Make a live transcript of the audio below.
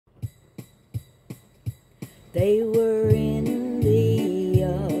They were in the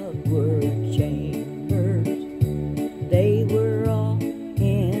upward chambers. They were all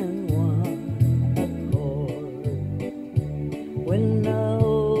in one accord. When the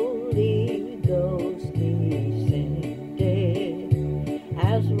Holy Ghost descended,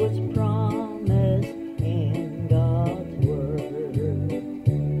 as was promised in God's word.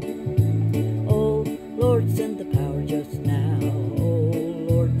 Oh, Lord, send the power just now. Oh,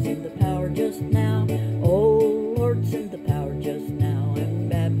 Lord, send the power just now. Oh, Lord, send the power just now and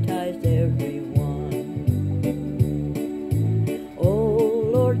baptize everyone. Oh,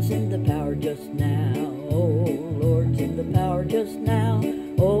 Lord, send the power just now. Oh, Lord, send the power just now.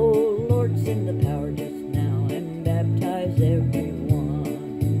 Oh, Lord, send the power just now and baptize everyone.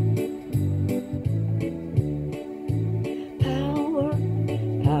 Power,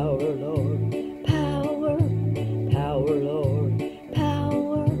 power, Lord. Power, power, Lord.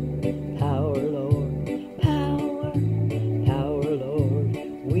 Power, power, Lord. Power, power, Lord.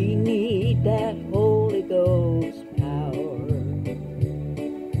 We need that Holy Ghost power.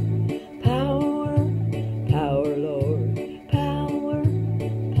 Power, power, Lord. Power,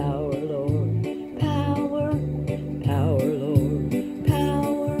 power, Lord. Power, power, Lord.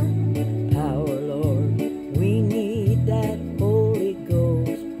 Power, power, Lord. We need that Holy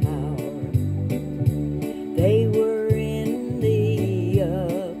Ghost power. They were in the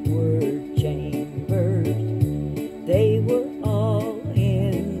upward chambers. They were all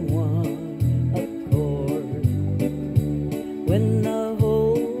in one accord. When the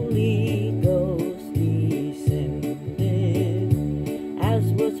Holy Ghost descended, as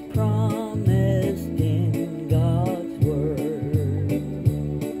was promised in God's word.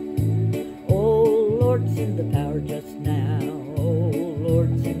 Oh, Lord, send the power just now. Oh, Lord,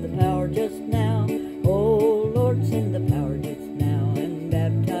 send the power just now. Oh, Lord, send the power just now and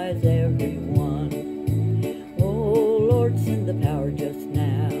baptize everyone. Oh, Lord, send the power just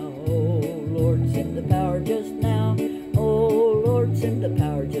now. Oh, Lord, send the power just now. Oh, Lord, send the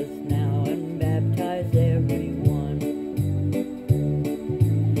power just now and baptize everyone.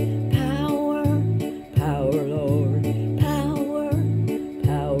 Power, power, Lord. Power,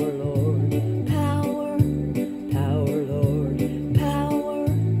 power, Lord. Power, power, Lord. Power,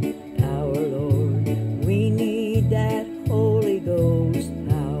 power, Lord. We need that Holy Ghost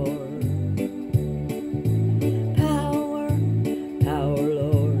power. Power, power,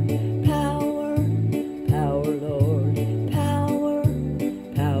 Lord. Power, power, Lord. Power,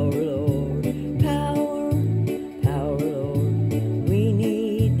 power, Lord. Power, power, Lord. We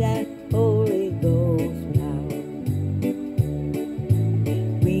need that Holy Ghost power.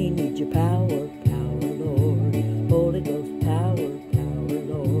 We need your power, power, Lord. Holy Ghost power, power,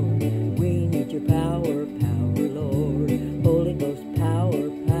 Lord. We need your power, power, Lord. Holy Ghost power,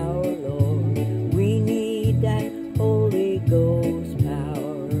 power, Lord. We need that Holy Ghost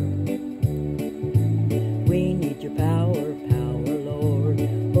power. We need your power, power, Lord.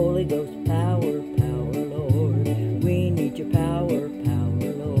 Holy Ghost power, power, Lord. We need your power,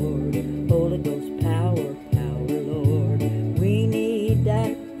 power, Lord. Holy Ghost power, power, Lord. We need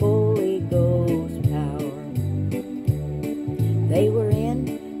that Holy Ghost power. They were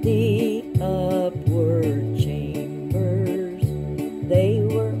in the upward chambers. They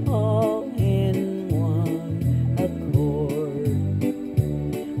were